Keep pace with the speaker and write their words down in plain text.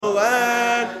the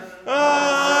land, a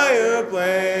higher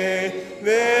plane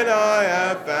than I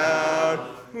have found.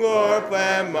 Lord,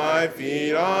 plant my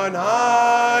feet on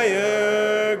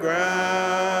higher ground.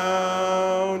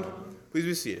 Please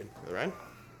be seated. Ryan?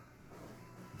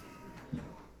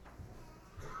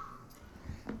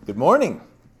 Good morning.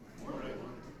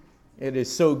 It is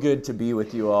so good to be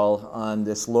with you all on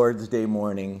this Lord's Day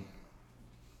morning.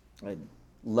 I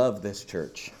love this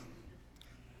church.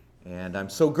 And I'm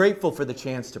so grateful for the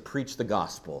chance to preach the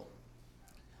gospel.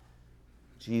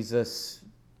 Jesus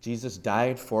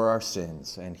died for our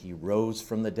sins, and he rose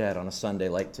from the dead on a Sunday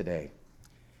like today.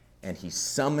 And he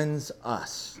summons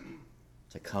us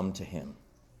to come to him.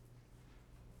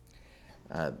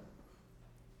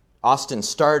 Austin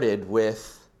started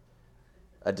with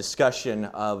a discussion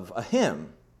of a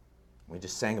hymn. We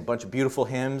just sang a bunch of beautiful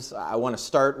hymns. I want to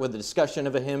start with a discussion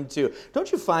of a hymn too.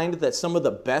 Don't you find that some of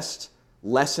the best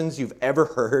lessons you've ever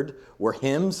heard were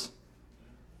hymns?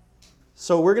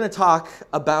 So we're going to talk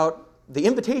about the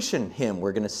invitation hymn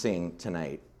we're going to sing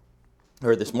tonight,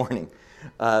 or this morning.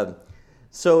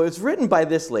 So it's written by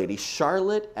this lady,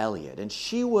 Charlotte Elliott, and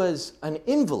she was an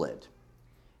invalid.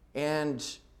 And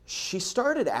she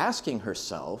started asking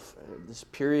herself, this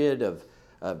period of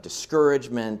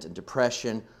discouragement and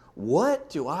depression, what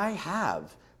do I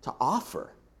have to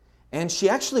offer? And she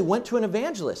actually went to an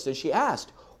evangelist and she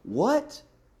asked, what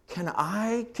can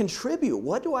I contribute?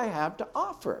 What do I have to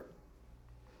offer?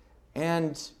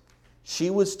 And she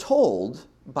was told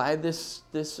by this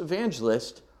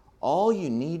evangelist, all you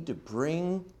need to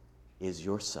bring is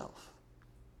yourself.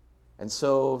 And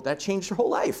so that changed her whole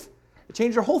life. It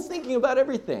changed her whole thinking about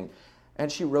everything.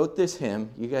 And she wrote this hymn.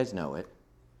 You guys know it.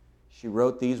 She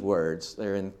wrote these words.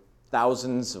 They're in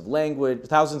thousands of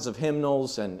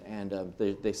hymnals, and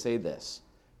they say this: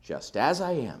 just as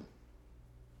I am,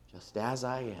 just as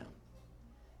I am,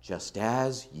 just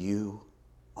as you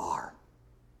are,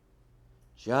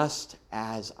 just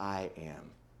as I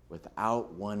am,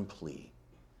 without one plea,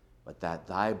 but that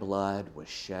thy blood was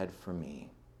shed for me,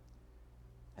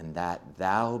 and that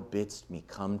thou bidst me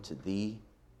come to thee,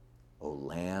 O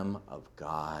Lamb of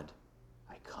God,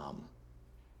 I come.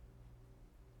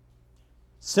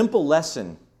 Simple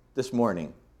lesson this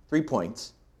morning, 3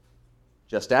 points.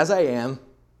 Just as I am,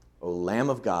 O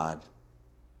Lamb of God,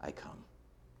 I come.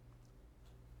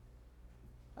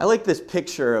 I like this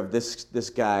picture of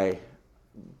this guy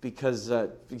because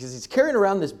he's carrying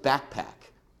around this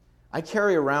backpack. I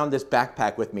carry around this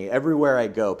backpack with me everywhere I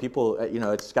go. People,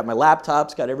 it's got my laptop,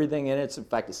 it's got everything in it. In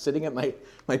fact, it's sitting at my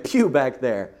pew back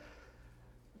there.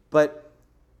 But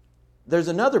there's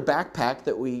another backpack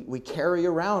that we carry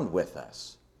around with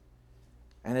us.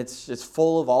 And it's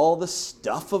full of all the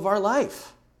stuff of our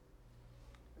life.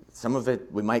 Some of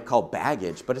it we might call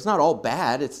baggage, but it's not all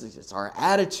bad. It's our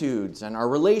attitudes and our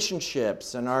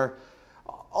relationships and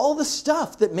all the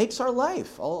stuff that makes our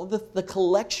life, all the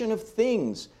collection of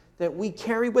things that we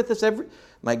carry with us.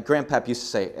 My grandpap used to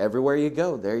say, everywhere you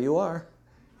go, there you are.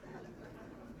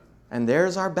 And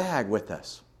there's our bag with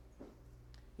us.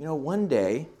 One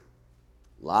day,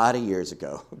 a lot of years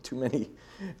ago, too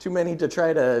many to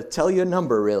try to tell you a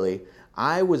number, really,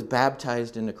 I was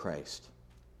baptized into Christ.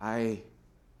 I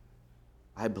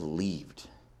believed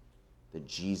that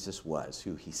Jesus was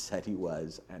who he said he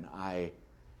was, and I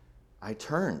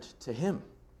turned to him.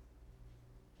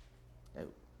 It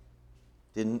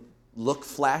didn't look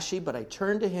flashy, but I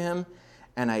turned to him,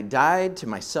 and I died to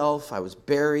myself. I was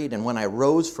buried, and when I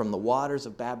rose from the waters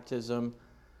of baptism,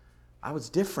 I was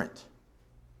different.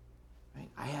 Right?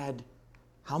 I had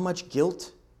how much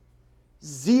guilt?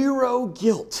 0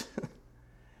 guilt.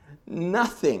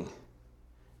 Nothing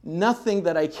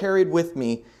that I carried with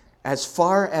me as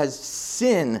far as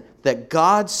sin that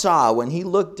God saw when he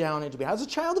looked down into me. I was a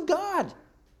child of God.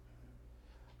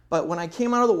 But when I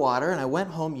came out of the water and I went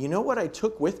home, you know what I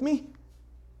took with me?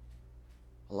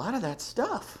 A lot of that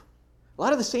stuff. A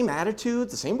lot of the same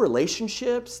attitudes, the same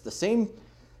relationships, the same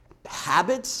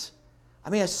habits.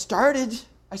 I started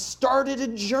a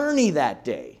journey that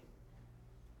day.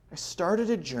 I started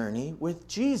a journey with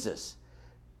Jesus,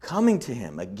 coming to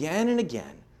him again and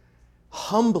again,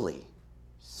 humbly,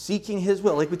 seeking his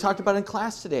will, like we talked about in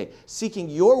class today, seeking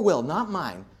your will, not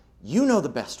mine. You know the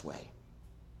best way.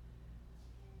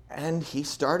 And he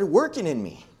started working in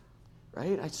me,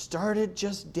 right? I started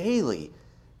just daily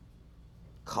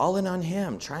calling on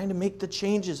him, trying to make the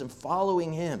changes and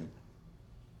following him.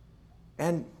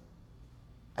 And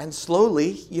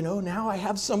slowly, now I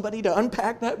have somebody to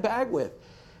unpack that bag with.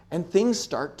 And things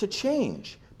start to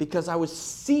change because I was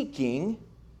seeking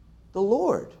the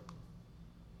Lord.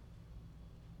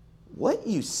 What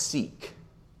you seek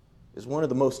is one of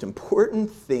the most important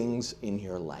things in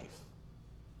your life.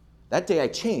 That day I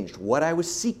changed what I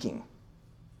was seeking.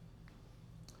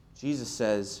 Jesus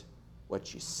says,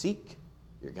 what you seek,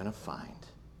 you're going to find.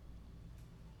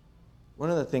 One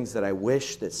of the things that I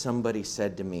wish that somebody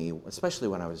said to me, especially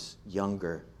when I was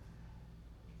younger,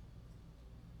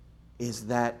 is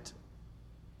that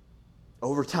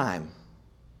over time,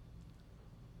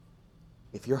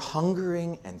 if you're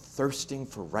hungering and thirsting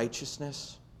for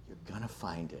righteousness, you're going to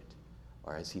find it.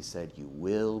 Or as he said, you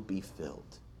will be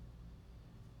filled.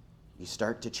 You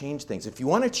start to change things. If you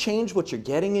want to change what you're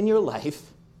getting in your life,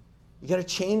 you got to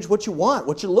change what you want,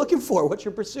 what you're looking for, what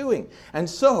you're pursuing. And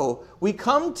so we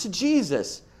come to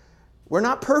Jesus. We're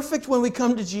not perfect when we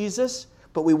come to Jesus,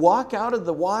 but we walk out of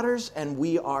the waters and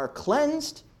we are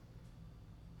cleansed.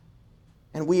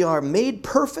 And we are made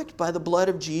perfect by the blood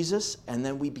of Jesus. And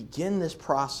then we begin this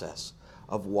process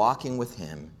of walking with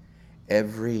him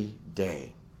every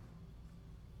day.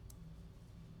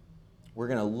 We're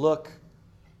going to look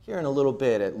here in a little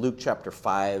bit at Luke chapter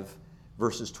 5,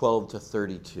 verses 12 to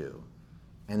 32.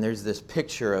 And there's this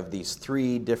picture of these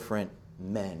three different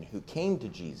men who came to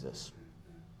Jesus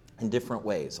in different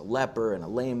ways, a leper and a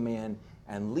lame man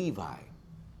and Levi.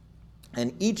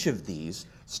 And each of these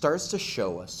starts to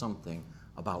show us something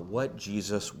about what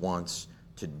Jesus wants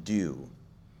to do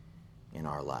in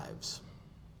our lives.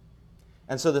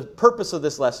 And so the purpose of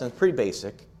this lesson is pretty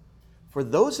basic. For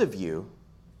those of you,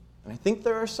 and I think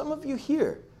there are some of you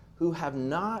here who have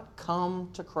not come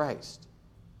to Christ,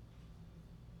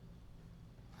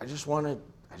 I just want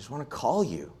to call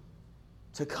you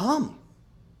to come.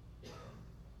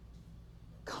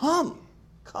 Come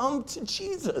to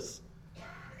Jesus.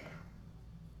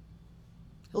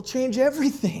 He'll change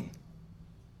everything.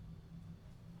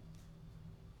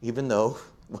 Even though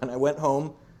when I went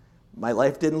home, my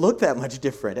life didn't look that much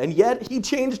different. And yet he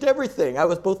changed everything. I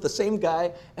was both the same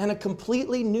guy and a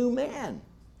completely new man.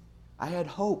 I had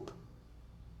hope.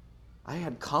 I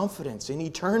had confidence in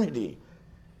eternity.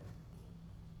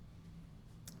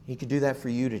 He could do that for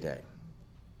you today.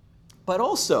 But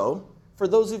also, for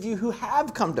those of you who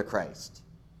have come to Christ,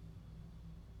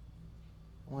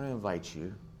 I want to invite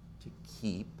you to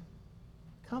keep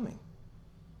coming.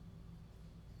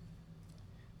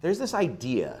 There's this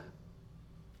idea,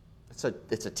 it's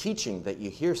a teaching that you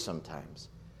hear sometimes,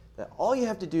 that all you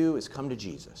have to do is come to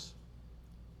Jesus.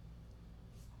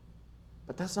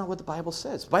 But that's not what the Bible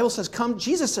says. The Bible says,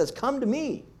 Jesus says, come to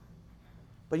me.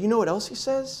 But you know what else he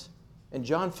says? In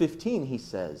John 15, he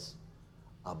says,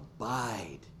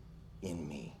 abide in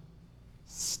me.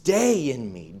 Stay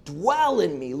in me. Dwell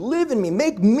in me. Live in me.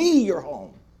 Make me your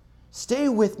home. Stay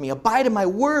with me. Abide in my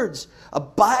words.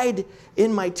 Abide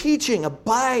in my teaching.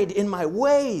 Abide in my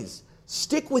ways.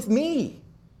 Stick with me.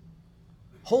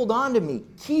 Hold on to me.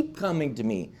 Keep coming to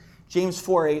me. James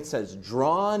 4:8 says,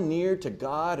 draw near to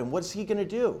God. And what's he going to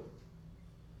do?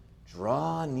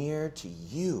 Draw near to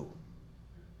you.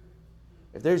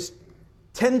 If there's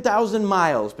 10,000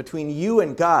 miles between you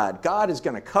and God, God is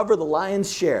going to cover the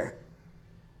lion's share.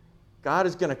 God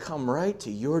is going to come right to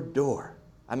your door.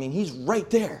 I mean, he's right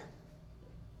there.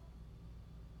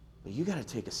 But you got to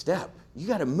take a step. You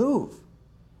got to move.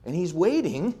 And he's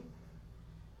waiting.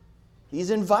 He's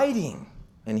inviting.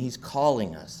 And he's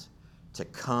calling us to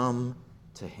come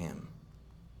to him.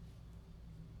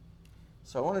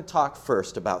 So I want to talk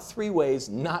first about 3 ways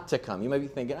not to come. You might be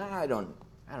thinking, I don't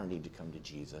need to come to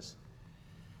Jesus.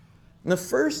 And the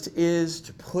first is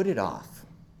to put it off.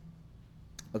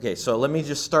 Okay, so let me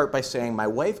just start by saying my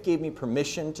wife gave me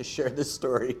permission to share this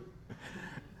story.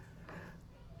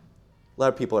 A lot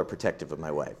of people are protective of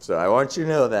my wife, so I want you to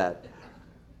know that.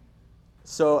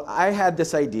 So I had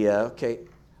this idea, okay,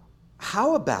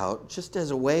 how about, just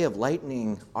as a way of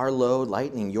lightening our load,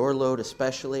 lightening your load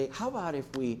especially, how about if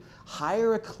we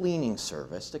hire a cleaning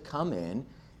service to come in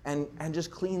and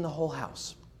just clean the whole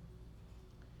house?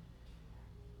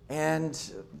 And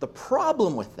the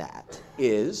problem with that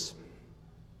is,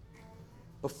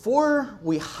 before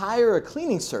we hire a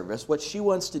cleaning service, what she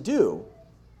wants to do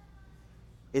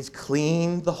is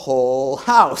clean the whole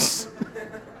house.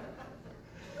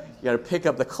 You got to pick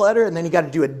up the clutter, and then you got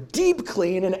to do a deep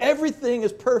clean, and everything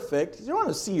is perfect. You don't want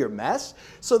to see your mess.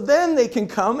 So then they can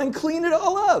come and clean it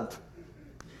all up.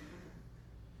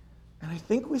 And I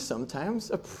think we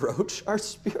sometimes approach our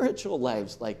spiritual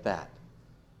lives like that.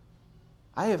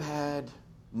 I have had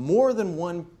more than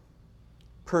one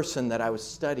person that I was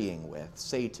studying with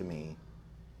say to me,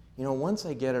 once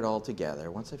I get it all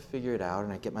together, once I figure it out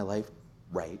and I get my life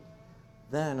right,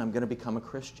 then I'm going to become a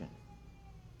Christian.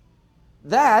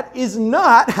 That is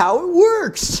not how it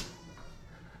works.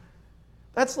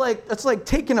 That's like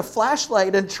taking a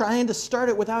flashlight and trying to start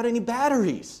it without any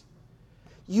batteries.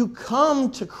 You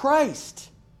come to Christ.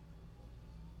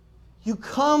 You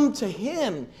come to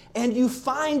Him, and you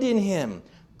find in Him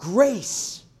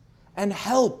grace and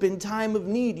help in time of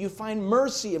need. You find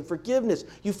mercy and forgiveness.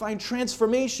 You find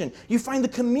transformation. You find the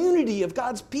community of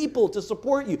God's people to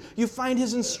support you. You find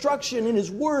His instruction in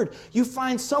His Word. You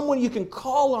find someone you can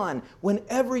call on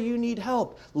whenever you need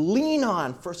help, lean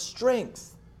on for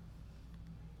strength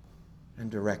and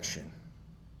direction.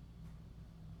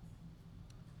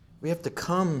 We have to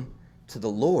come to the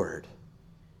Lord.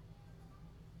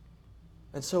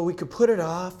 And so we could put it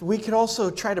off. We could also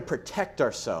try to protect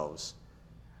ourselves.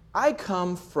 I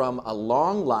come from a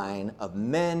long line of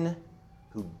men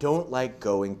who don't like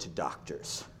going to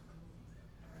doctors.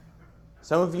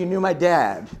 Some of you knew my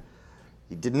dad.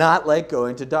 He did not like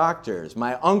going to doctors.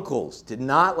 My uncles did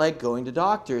not like going to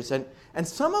doctors. And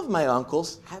some of my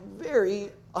uncles had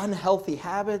very unhealthy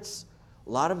habits. A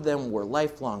lot of them were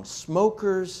lifelong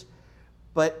smokers,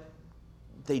 but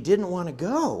they didn't want to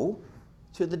go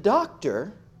to the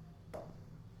doctor.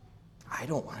 I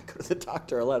don't want to go to the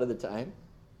doctor a lot of the time.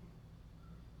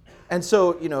 And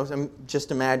so,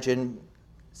 just imagine,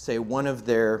 say, one of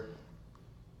their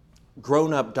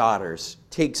grown-up daughters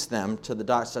takes them to the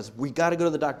doctor, says, we got to go to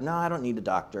the doctor. No, I don't need a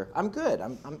doctor. I'm good.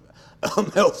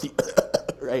 I'm healthy,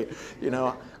 right?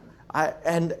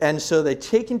 And so they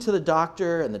take him to the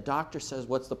doctor, and the doctor says,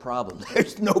 what's the problem?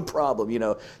 There's no problem,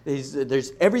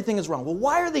 there's everything is wrong. Well,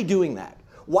 why are they doing that?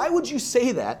 Why would you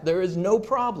say that? There is no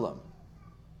problem.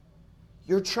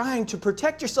 You're trying to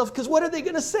protect yourself because what are they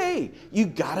going to say? You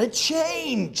got to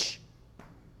change.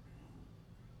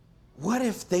 What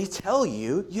if they tell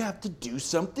you you have to do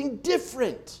something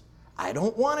different? I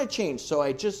don't want to change, so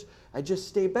I just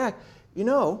stay back.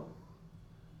 A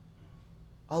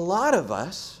lot of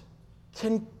us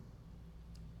can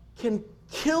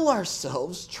kill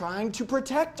ourselves trying to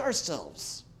protect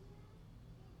ourselves.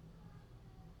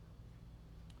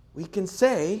 We can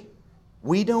say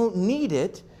we don't need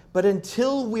it, but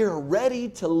until we're ready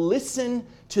to listen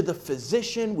to the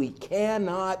physician, we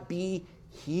cannot be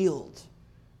healed.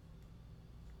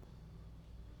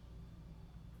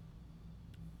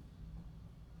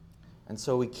 And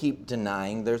so we keep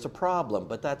denying there's a problem,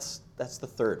 but that's the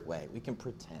third way. We can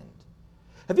pretend.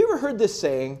 Have you ever heard this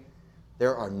saying,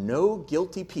 there are no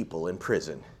guilty people in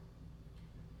prison?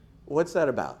 What's that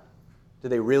about? Do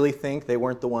they really think they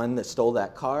weren't the one that stole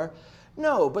that car?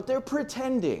 No, but they're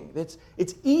pretending.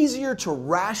 It's easier to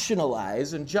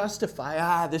rationalize and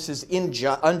justify, this is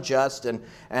unjust and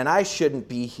I shouldn't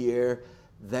be here,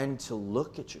 than to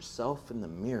look at yourself in the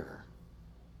mirror.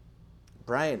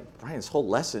 Brian's whole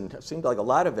lesson, it seemed like a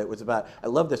lot of it was about, I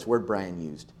love this word Brian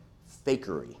used,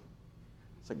 fakery.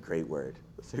 It's a great word.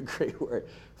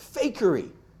 Fakery.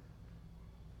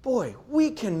 Boy,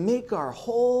 we can make our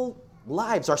whole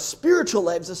lives, our spiritual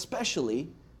lives especially,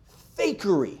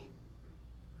 fakery.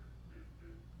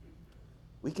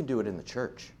 We can do it in the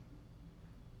church.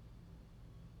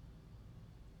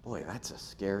 Boy, that's a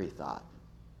scary thought.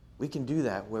 We can do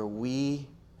that where we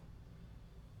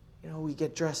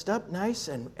get dressed up nice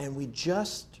and we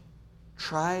just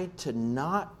try to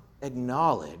not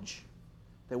acknowledge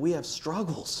that we have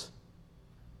struggles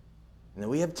and that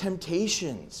we have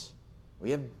temptations. We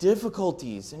have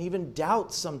difficulties and even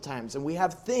doubts sometimes, and we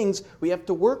have things we have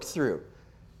to work through.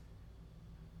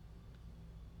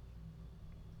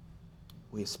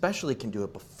 We especially can do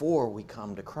it before we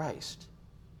come to Christ.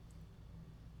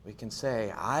 We can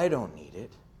say, I don't need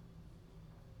it.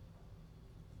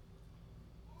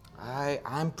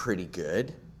 I'm pretty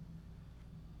good.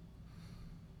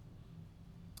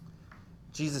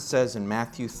 Jesus says in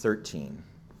Matthew 13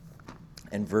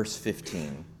 and verse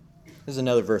 15, this is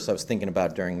another verse I was thinking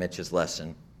about during Mitch's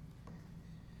lesson.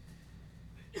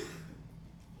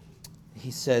 He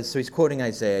says, so he's quoting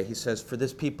Isaiah, he says, for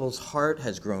this people's heart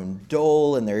has grown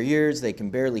dull, and their ears they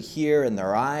can barely hear, and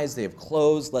their eyes they have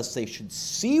closed, lest they should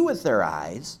see with their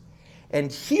eyes,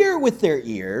 and hear with their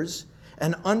ears,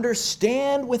 and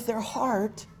understand with their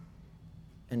heart,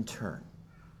 and turn.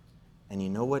 And you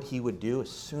know what he would do as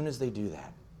soon as they do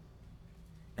that?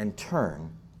 And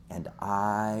turn, and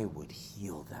I would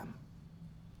heal them.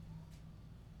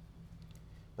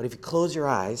 But if you close your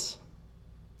eyes,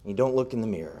 and you don't look in the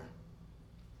mirror,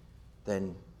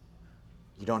 then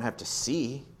you don't have to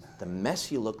see the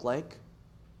mess you look like,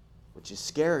 which is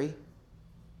scary,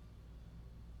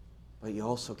 but you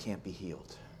also can't be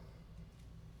healed.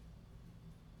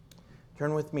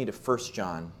 Turn with me to 1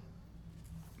 John.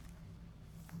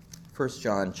 1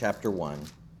 John chapter 1.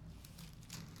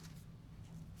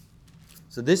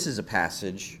 So this is a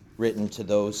passage written to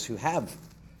those who have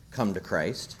come to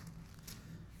Christ,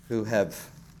 who have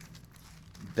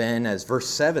been, as verse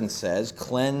 7 says,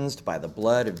 cleansed by the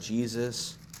blood of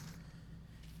Jesus.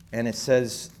 And it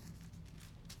says,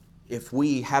 if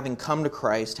we, having come to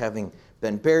Christ, having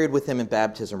been buried with him in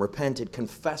baptism, repented,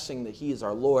 confessing that he is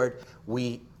our Lord,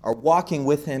 we are walking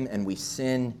with him and we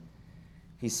sin.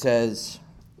 He says,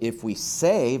 if we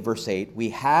say, verse 8, we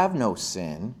have no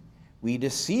sin, we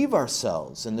deceive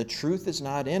ourselves and the truth is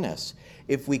not in us.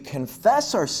 If we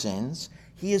confess our sins,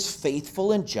 he is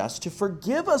faithful and just to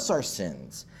forgive us our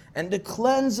sins and to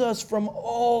cleanse us from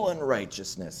all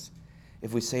unrighteousness.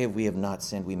 If we say we have not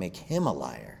sinned, we make him a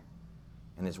liar,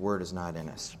 and his word is not in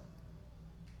us.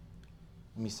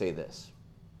 Let me say this.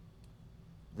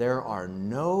 There are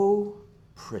no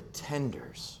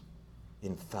pretenders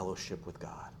in fellowship with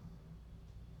God.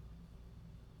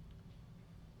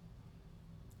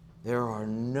 There are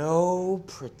no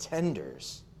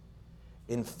pretenders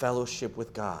in fellowship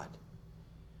with God.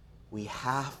 We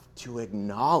have to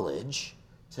acknowledge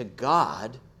to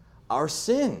God our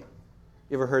sin.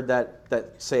 You ever heard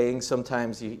that saying?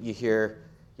 Sometimes you hear,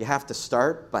 you have to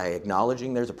start by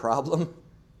acknowledging there's a problem.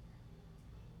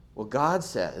 Well, God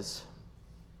says,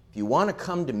 if you want to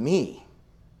come to me,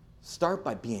 start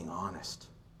by being honest.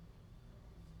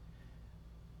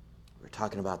 We're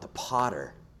talking about the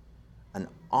potter. An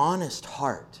honest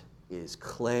heart is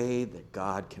clay that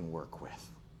God can work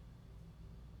with.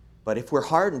 But if we're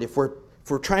hardened, if we're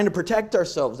trying to protect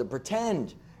ourselves and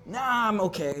pretend, I'm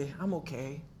okay,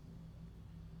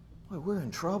 boy, we're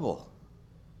in trouble.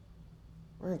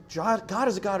 God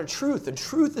is a God of truth, and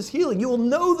truth is healing. You will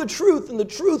know the truth, and the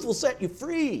truth will set you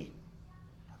free.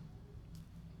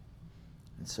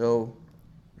 And so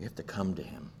we have to come to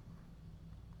him.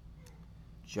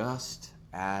 Just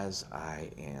as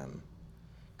I am.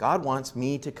 God wants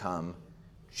me to come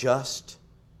just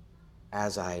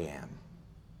as I am.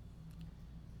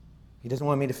 He doesn't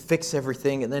want me to fix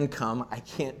everything and then come. I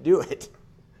can't do it.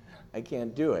 I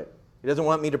can't do it. He doesn't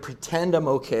want me to pretend I'm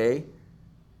okay.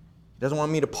 He doesn't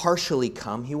want me to partially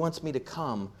come. He wants me to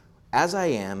come as I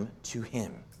am to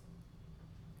him.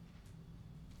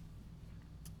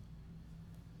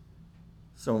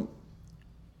 So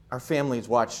our family's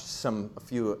watched a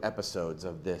few episodes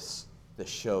of this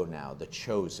show now, The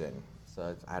Chosen.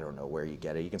 So I don't know where you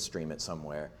get it. You can stream it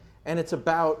somewhere. And it's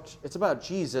about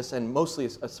Jesus, and mostly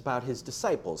it's about his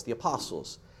disciples, the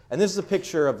apostles. And this is a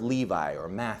picture of Levi or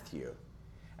Matthew.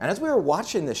 And as we were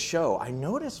watching this show, I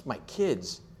noticed my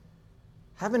kids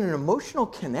having an emotional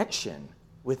connection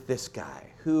with this guy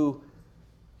who,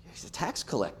 he's a tax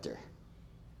collector.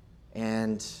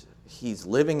 And he's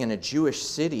living in a Jewish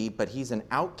city, but he's an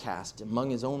outcast among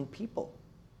his own people.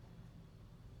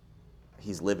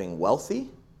 He's living wealthy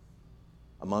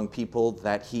among people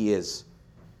that he is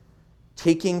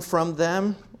taking from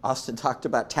them. Austin talked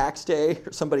about tax day,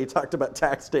 or somebody talked about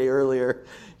tax day earlier.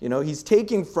 He's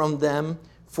taking from them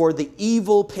for the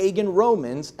evil pagan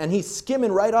Romans, and he's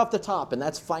skimming right off the top, and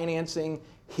that's financing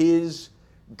his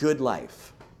good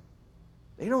life.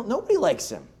 Nobody likes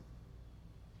him.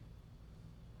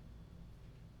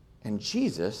 And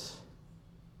Jesus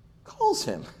calls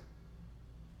him.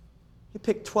 He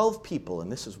picked 12 people,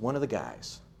 and this is one of the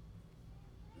guys.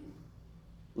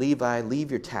 Levi,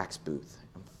 leave your tax booth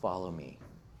and follow me.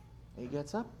 And he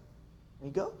gets up, and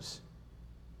he goes,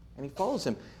 and he follows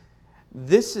him.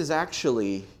 This is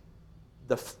actually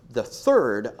the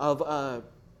third of a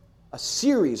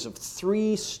series of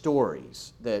 3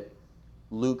 stories that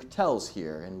Luke tells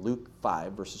here in Luke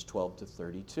 5, verses 12 to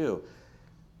 32. Have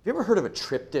you ever heard of a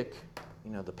triptych?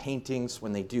 The paintings,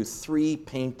 when they do 3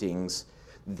 paintings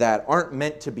that aren't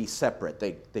meant to be separate.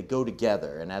 They go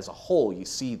together, and as a whole, you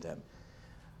see them.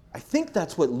 I think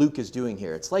that's what Luke is doing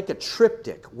here. It's like a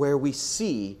triptych where we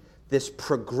see this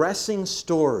progressing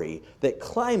story that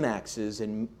climaxes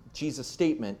in Jesus'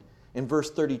 statement in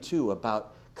verse 32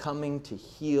 about coming to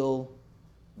heal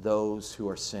those who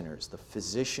are sinners, the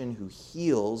physician who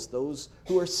heals those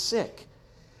who are sick.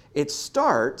 It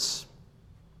starts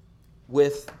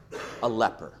with a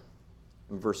leper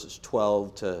in verses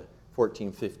 12 to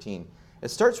 14, 15. It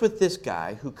starts with this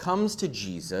guy who comes to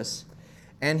Jesus,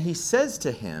 and he says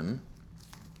to him,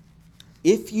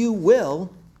 if you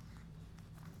will,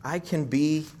 I can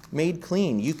be made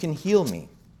clean. You can heal me.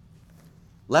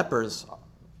 Lepers,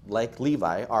 like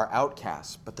Levi, are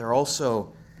outcasts, but they're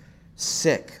also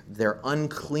sick. They're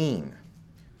unclean.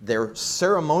 They're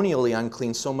ceremonially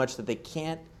unclean so much that they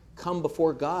can't come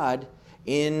before God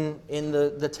in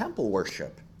the temple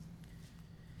worship.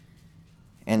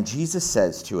 And Jesus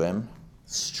says to him,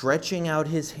 stretching out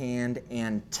his hand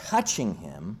and touching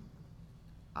him,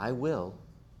 I will,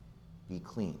 be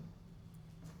clean.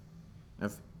 Now,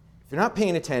 if you're not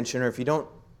paying attention, or if you don't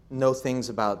know things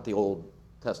about the Old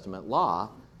Testament law,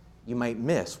 you might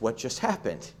miss what just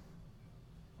happened.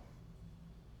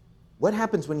 What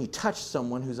happens when you touch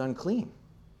someone who's unclean?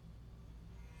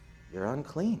 You're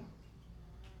unclean.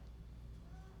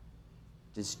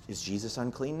 Is Jesus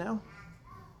unclean now?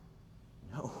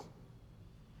 No.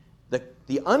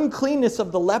 The uncleanness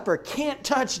of the leper can't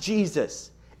touch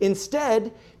Jesus.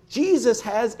 Instead, Jesus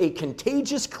has a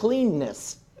contagious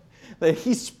cleanness that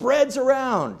he spreads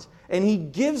around, and he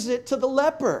gives it to the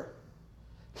leper.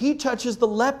 He touches the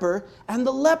leper, and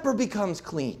the leper becomes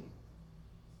clean.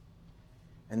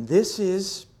 And this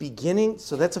is beginning,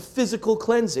 so that's a physical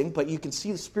cleansing, but you can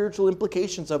see the spiritual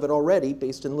implications of it already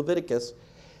based in Leviticus.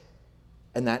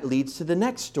 And that leads to the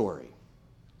next story.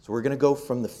 So we're going to go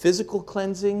from the physical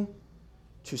cleansing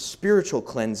to spiritual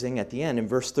cleansing at the end in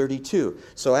verse 32.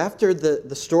 So after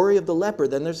the story of the leper,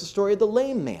 then there's the story of the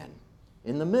lame man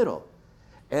in the middle.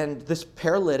 And this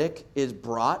paralytic is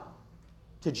brought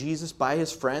to Jesus by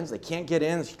his friends. They can't get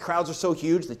in. The crowds are so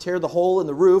huge. They tear the hole in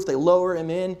the roof. They lower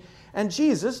him in. And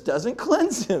Jesus doesn't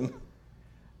cleanse him.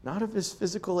 Not of his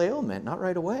physical ailment, not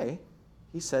right away.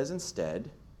 He says instead,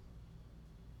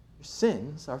 your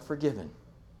sins are forgiven.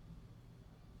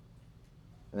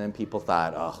 And then people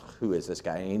thought, oh, who is this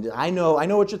guy? I know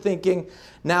what you're thinking.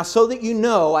 Now, so that you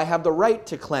know I have the right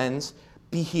to cleanse,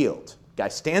 be healed. Guy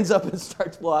stands up and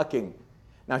starts walking.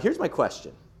 Now, here's my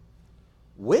question.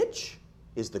 Which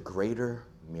is the greater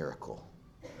miracle?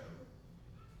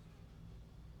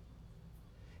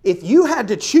 If you had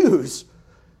to choose,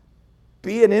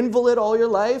 be an invalid all your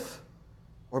life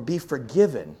or be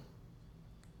forgiven,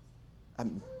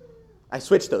 I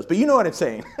switched those, but you know what I'm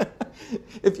saying.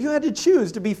 If you had to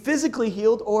choose to be physically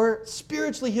healed or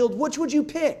spiritually healed, which would you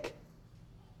pick?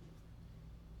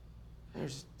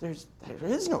 There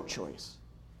is no choice.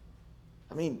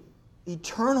 I mean,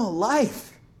 eternal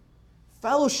life,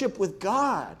 fellowship with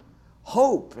God,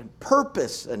 hope and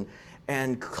purpose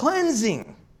and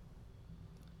cleansing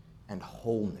and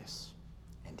wholeness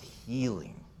and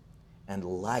healing and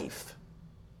life.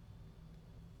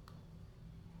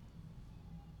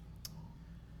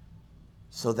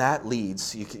 So that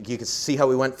leads, you can see how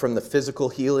we went from the physical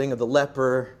healing of the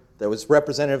leper that was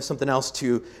representative of something else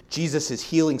to Jesus is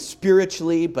healing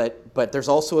spiritually, but there's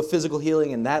also a physical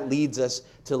healing, and that leads us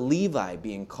to Levi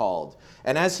being called.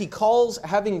 And as he calls,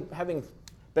 having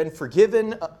been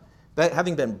forgiven,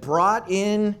 having been brought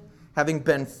in, having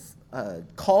been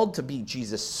called to be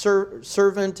Jesus'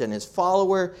 servant and his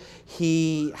follower,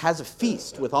 he has a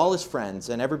feast with all his friends,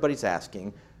 and everybody's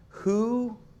asking,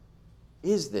 who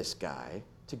is this guy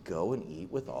to go and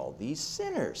eat with all these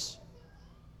sinners?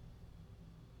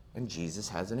 And Jesus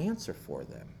has an answer for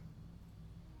them.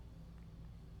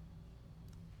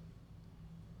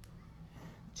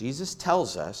 Jesus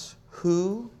tells us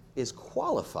who is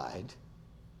qualified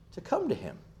to come to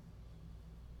him.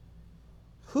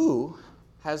 Who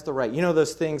has the right? You know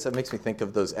those things that makes me think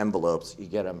of those envelopes. You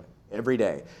get them every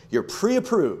day. You're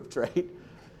pre-approved, right?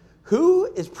 Who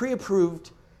is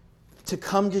pre-approved to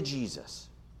come to Jesus?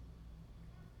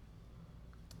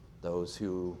 Those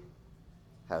who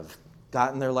have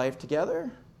gotten their life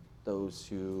together? Those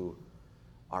who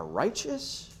are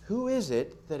righteous? Who is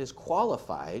it that is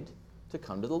qualified to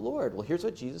come to the Lord? Well, here's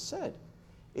what Jesus said.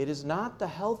 It is not the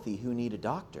healthy who need a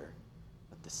doctor,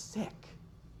 but the sick.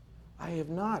 I have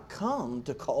not come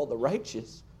to call the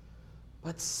righteous,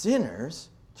 but sinners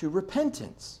to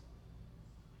repentance.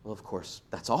 Well, of course,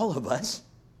 that's all of us.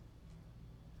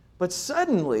 But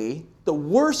suddenly, the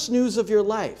worst news of your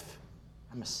life,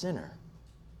 I'm a sinner,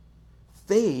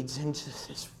 fades into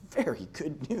this very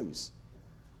good news.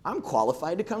 I'm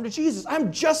qualified to come to Jesus.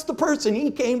 I'm just the person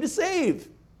he came to save.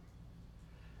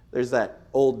 There's that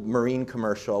old Marine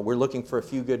commercial. We're looking for a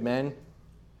few good men.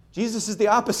 Jesus is the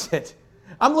opposite.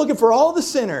 I'm looking for all the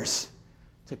sinners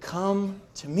to come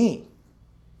to me.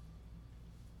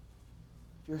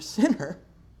 If you're a sinner,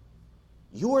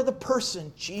 you are the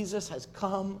person Jesus has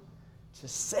come to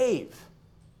save.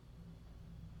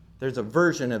 There's a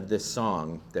version of this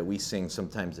song that we sing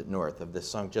sometimes at North, of this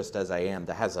song, Just As I Am,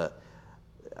 that has a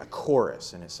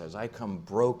chorus, and it says, I come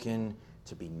broken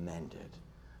to be mended.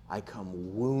 I come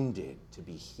wounded to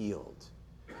be healed.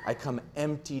 I come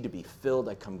empty to be filled.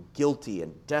 I come guilty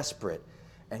and desperate,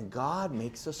 and God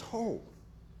makes us whole.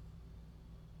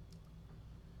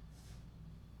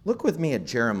 Look with me at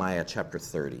Jeremiah chapter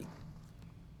 30.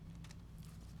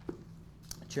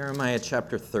 Jeremiah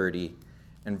chapter 30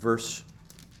 and verse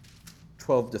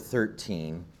 12 to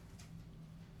 13.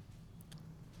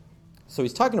 So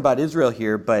he's talking about Israel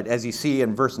here, but as you see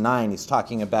in verse 9, he's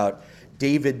talking about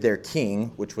David their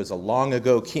king, which was a long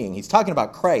ago king. He's talking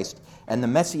about Christ and the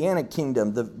Messianic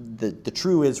kingdom, the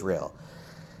true Israel.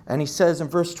 And he says in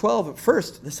verse 12, at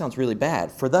first, this sounds really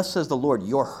bad. For thus says the Lord,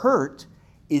 your hurt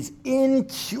is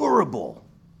incurable.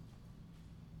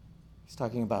 He's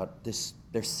talking about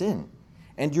their sin.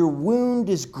 And your wound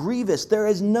is grievous. There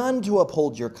is none to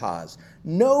uphold your cause.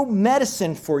 No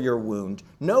medicine for your wound.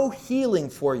 No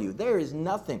healing for you. There is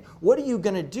nothing. What are you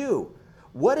going to do?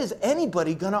 What is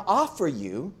anybody going to offer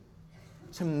you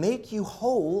to make you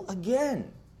whole again?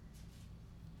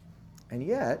 And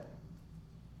yet,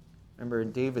 remember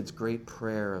in David's great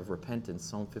prayer of repentance,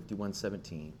 Psalm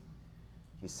 51:17,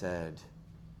 he said,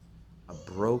 a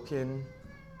broken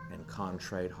and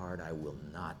contrite heart I will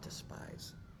not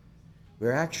despise.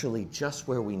 We're actually just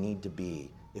where we need to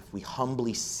be if we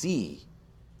humbly see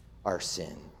our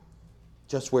sin.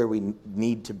 Just where we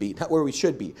need to be, not where we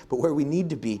should be, but where we need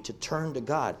to be to turn to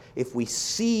God. If we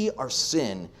see our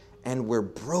sin and we're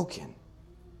broken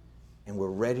and we're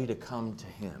ready to come to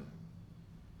Him,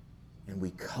 and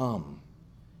we come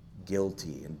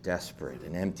guilty and desperate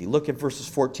and empty. Look at verses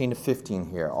 14 to 15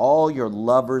 here. All your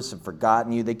lovers have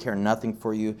forgotten you. They care nothing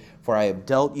for you. For I have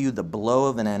dealt you the blow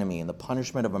of an enemy and the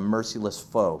punishment of a merciless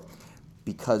foe.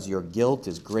 Because your guilt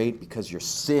is great, because your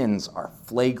sins are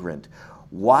flagrant.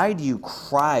 Why do you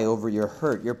cry over your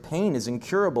hurt? Your pain is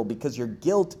incurable because your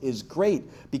guilt is great,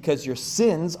 because your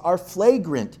sins are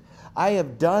flagrant. I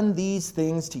have done these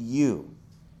things to you.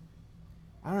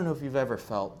 I don't know if you've ever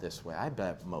felt this way. I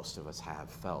bet most of us have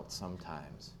felt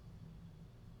sometimes.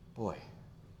 Boy,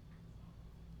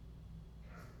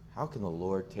 how can the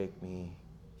Lord take me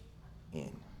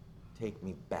in, take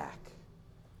me back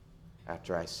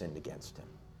after I sinned against Him?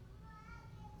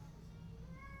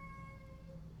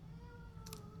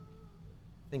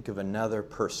 Think of another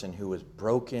person who was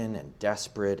broken and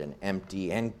desperate and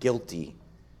empty and guilty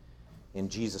in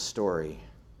Jesus' story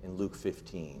in Luke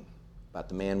 15. About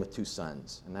the man with two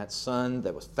sons. And that son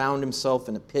that was found himself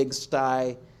in a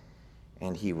pigsty,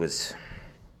 and he was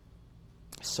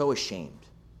so ashamed.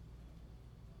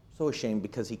 So ashamed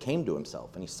because he came to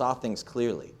himself and he saw things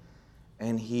clearly.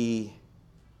 And he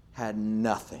had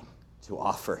nothing to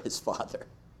offer his father.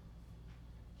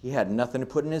 He had nothing to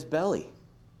put in his belly.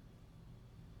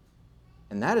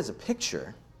 And that is a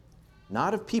picture,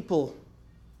 not of people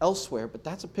elsewhere, but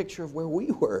that's a picture of where we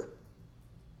were.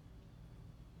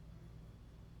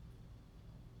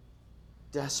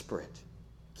 Desperate,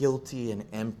 guilty, and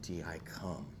empty I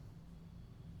come.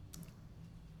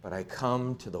 But I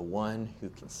come to the one who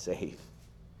can save.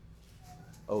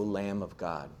 O Lamb of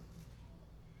God.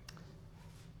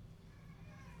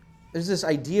 There's this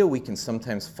idea we can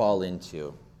sometimes fall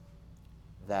into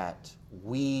that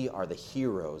we are the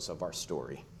heroes of our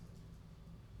story.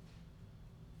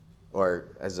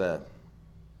 Or as a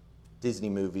Disney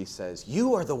movie says,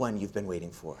 you are the one you've been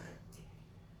waiting for.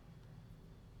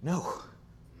 No.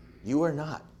 You are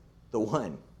not the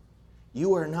one.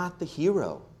 You are not the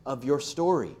hero of your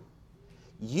story.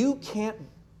 You can't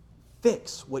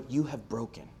fix what you have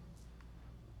broken.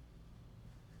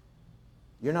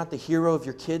 You're not the hero of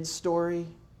your kid's story.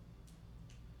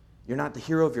 You're not the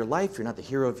hero of your life. You're not the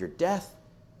hero of your death.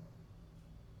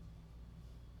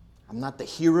 I'm not the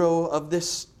hero of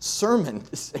this sermon.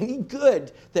 Any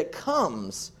good that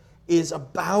comes is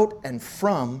about and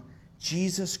from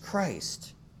Jesus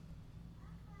Christ.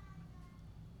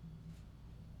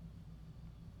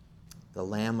 The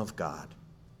Lamb of God.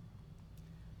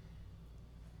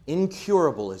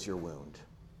 Incurable is your wound.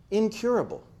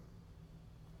 Incurable.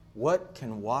 What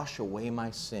can wash away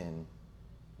my sin?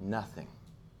 Nothing.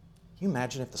 Can you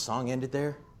imagine if the song ended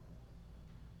there?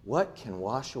 What can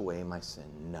wash away my sin?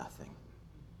 Nothing.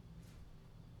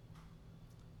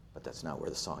 But that's not where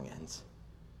the song ends.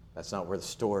 That's not where the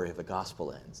story of the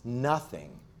gospel ends.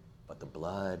 Nothing but the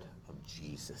blood of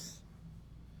Jesus.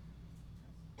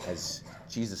 As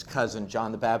Jesus' cousin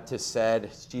John the Baptist said,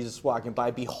 as Jesus walking by,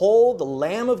 behold the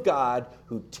Lamb of God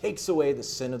who takes away the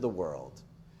sin of the world.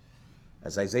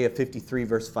 As Isaiah 53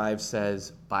 verse 5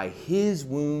 says, by His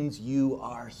wounds you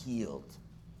are healed.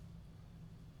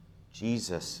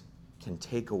 Jesus can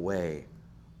take away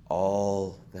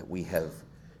all that we have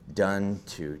done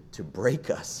to break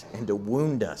us and to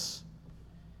wound us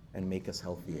and make us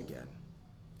healthy again.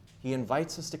 He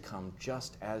invites us to come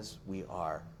just as we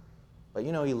are. But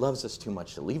you know, He loves us too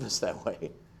much to leave us that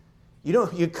way.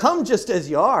 You come just as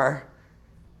you are,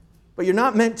 but you're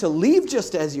not meant to leave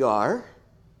just as you are.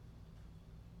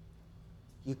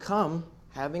 You come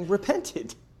having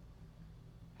repented.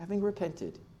 Having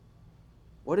repented.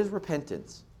 What is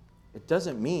repentance? It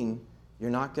doesn't mean you're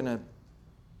not going to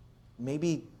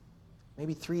maybe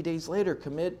 3 days later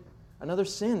commit another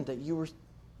sin that you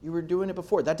were doing it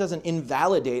before. That doesn't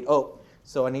invalidate, oh,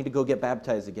 so I need to go get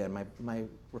baptized again. My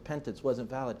repentance wasn't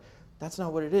valid. That's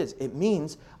not what it is. It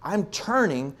means I'm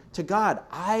turning to God.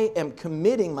 I am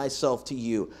committing myself to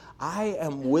you. I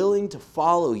am willing to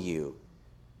follow you.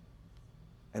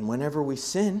 And whenever we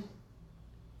sin,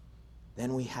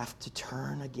 then we have to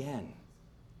turn again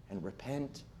and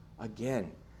repent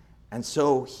again. And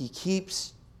so he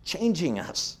keeps changing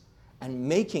us and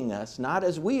making us not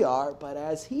as we are, but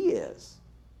as he is,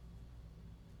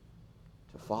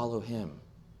 to follow him.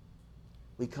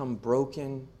 We come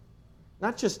broken,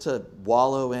 not just to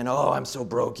wallow in, oh, I'm so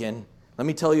broken. Let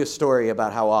me tell you a story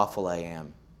about how awful I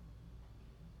am,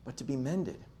 but to be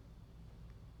mended.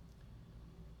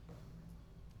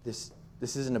 This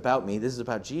isn't about me, this is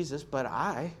about Jesus, but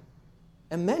I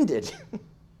am mended.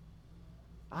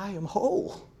 I am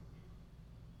whole.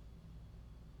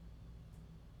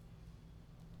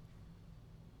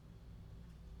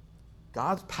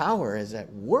 God's power is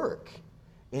at work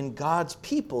in God's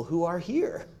people who are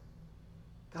here.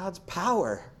 God's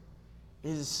power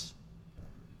is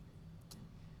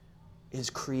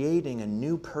creating a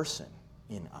new person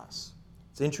in us.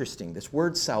 It's interesting. This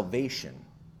word salvation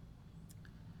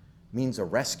means a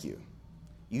rescue.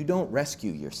 You don't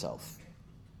rescue yourself.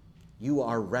 You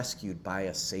are rescued by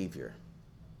a Savior.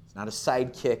 It's not a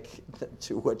sidekick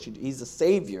to what you do. He's a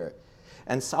Savior.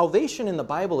 And salvation in the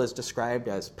Bible is described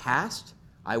as past,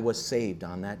 I was saved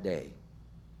on that day.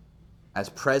 As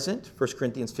present, 1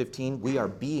 Corinthians 15, we are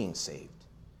being saved.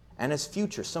 And as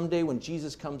future, someday when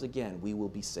Jesus comes again, we will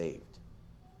be saved.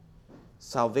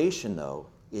 Salvation, though,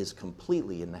 is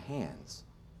completely in the hands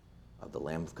of the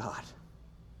Lamb of God.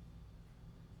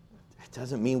 It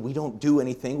doesn't mean we don't do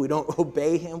anything, we don't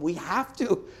obey him. We have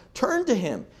to turn to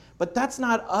him. But that's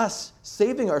not us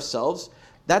saving ourselves.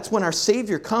 That's when our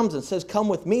Savior comes and says, come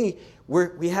with me.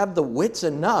 We have the wits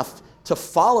enough to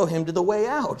follow him to the way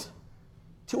out,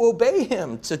 to obey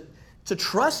him, to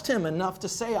trust him enough to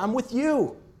say, I'm with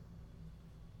you.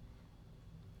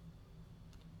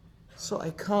 So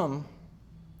I come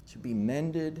to be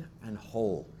mended and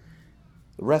whole.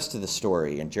 The rest of the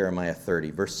story in Jeremiah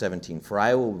 30, verse 17, for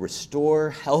I will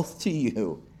restore health to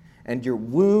you, and your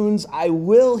wounds I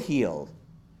will heal.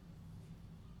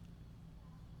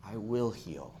 I will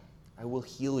heal. I will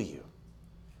heal you.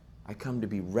 I come to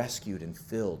be rescued and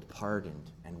filled,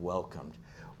 pardoned, and welcomed.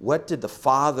 What did the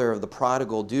father of the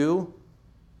prodigal do?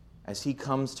 As he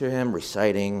comes to him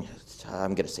reciting,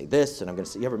 I'm going to say this, and I'm going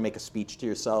to say, you ever make a speech to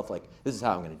yourself? Like, this is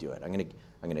how I'm going to do it. I'm going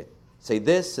to say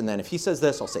this, and then if he says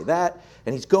this, I'll say that.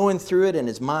 And he's going through it in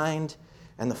his mind,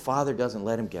 and the father doesn't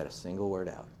let him get a single word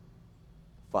out.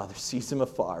 The father sees him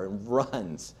afar and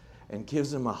runs and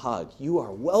gives him a hug. You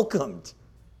are welcomed.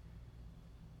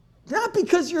 Not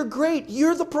because you're great.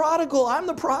 You're the prodigal. I'm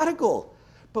the prodigal.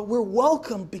 But we're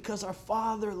welcomed because our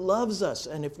Father loves us.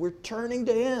 And if we're turning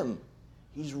to him,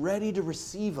 he's ready to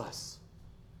receive us.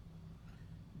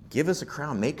 Give us a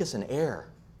crown. Make us an heir.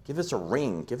 Give us a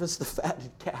ring. Give us the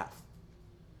fatted calf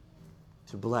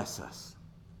to bless us.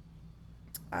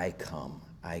 I come.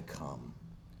 I come.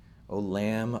 O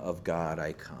Lamb of God,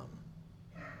 I come.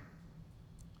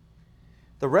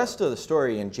 The rest of the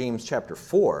story in James chapter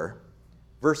 4,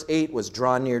 verse 8 was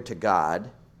draw near to God,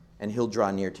 and he'll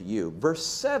draw near to you. Verse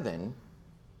 7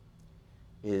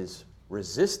 is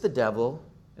resist the devil,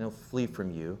 and he'll flee from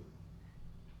you.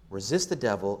 Resist the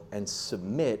devil and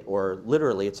submit, or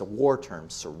literally it's a war term,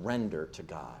 surrender to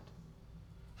God.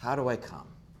 How do I come?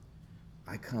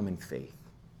 I come in faith.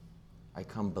 I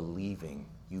come believing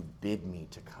you bid me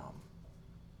to come.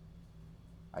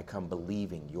 I come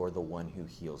believing you're the one who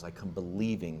heals. I come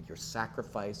believing your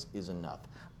sacrifice is enough.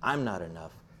 I'm not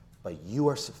enough, but you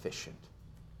are sufficient.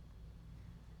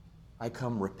 I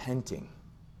come repenting.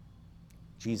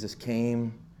 Jesus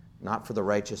came not for the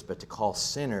righteous, but to call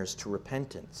sinners to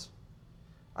repentance.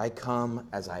 I come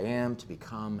as I am to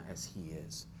become as he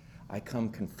is. I come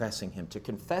confessing him. To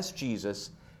confess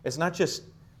Jesus is not just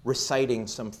reciting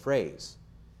some phrase.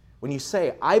 When you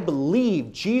say, I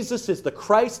believe Jesus is the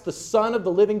Christ, the Son of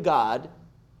the living God,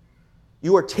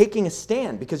 you are taking a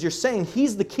stand because you're saying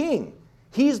he's the King.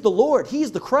 He's the Lord.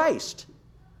 He's the Christ.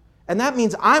 And that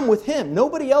means I'm with him.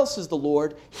 Nobody else is the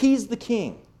Lord. He's the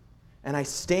King. And I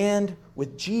stand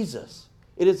with Jesus.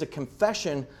 It is a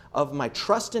confession of my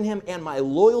trust in him and my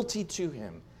loyalty to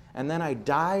him. And then I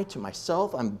die to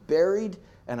myself. I'm buried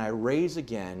and I raise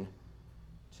again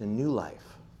to new life,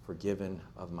 forgiven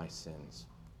of my sins.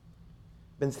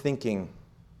 I've been thinking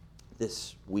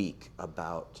this week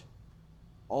about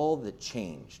all that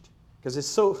changed. Because it's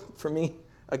so, for me,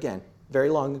 again, very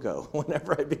long ago,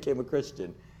 whenever I became a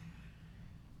Christian.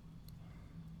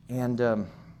 And,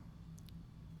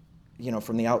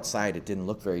 from the outside, it didn't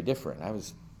look very different. I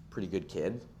was a pretty good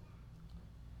kid.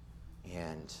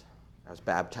 And I was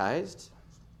baptized,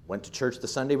 went to church the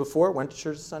Sunday before, went to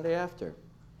church the Sunday after.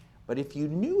 But if you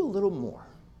knew a little more,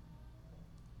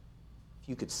 if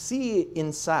you could see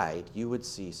inside, you would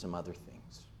see some other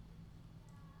things.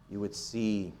 You would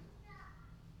see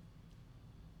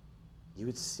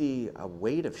a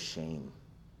weight of shame.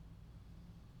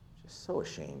 Just so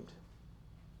ashamed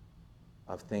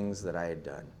of things that I had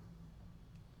done.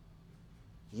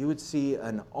 You would see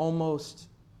an almost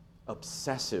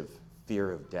obsessive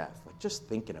fear of death, like just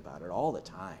thinking about it all the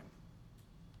time.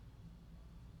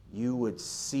 You would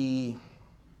see,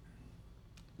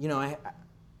 I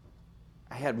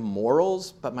had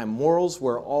morals, but my morals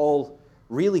were all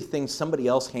really things somebody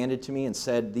else handed to me and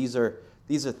said, these are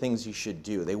things you should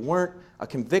do. They weren't a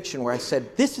conviction where I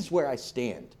said, this is where I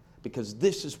stand, because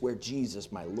this is where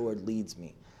Jesus, my Lord, leads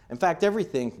me. In fact,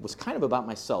 everything was kind of about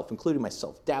myself, including my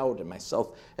self-doubt and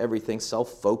everything,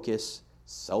 self-focus,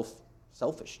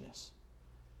 selfishness.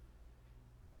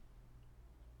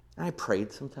 And I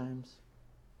prayed sometimes,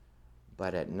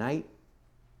 but at night,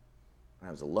 when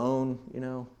I was alone,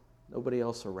 nobody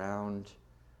else around,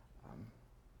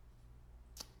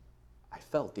 I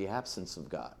felt the absence of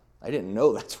God. I didn't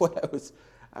know that's what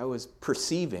I was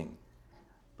perceiving.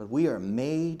 But we are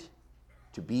made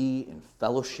to be in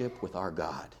fellowship with our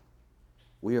God.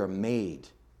 We are made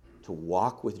to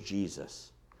walk with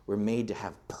Jesus. We're made to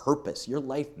have purpose. Your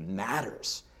life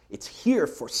matters. It's here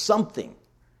for something.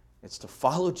 It's to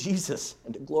follow Jesus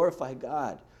and to glorify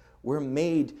God. We're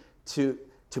made to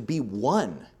be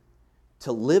one,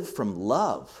 to live from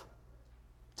love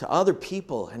to other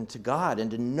people and to God, and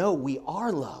to know we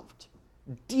are loved,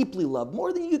 deeply loved,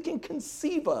 more than you can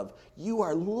conceive of. You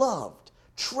are loved,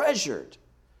 treasured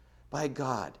by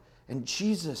God. And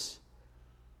Jesus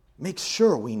makes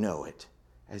sure we know it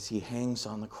as he hangs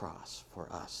on the cross for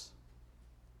us.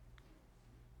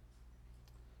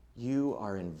 You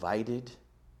are invited,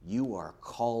 you are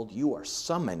called, you are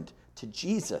summoned to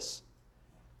Jesus.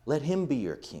 Let him be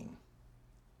your king,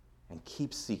 and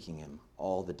keep seeking him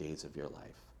all the days of your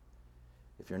life.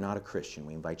 If you're not a Christian,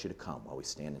 we invite you to come while we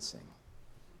stand and sing.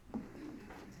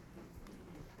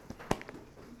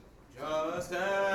 Just as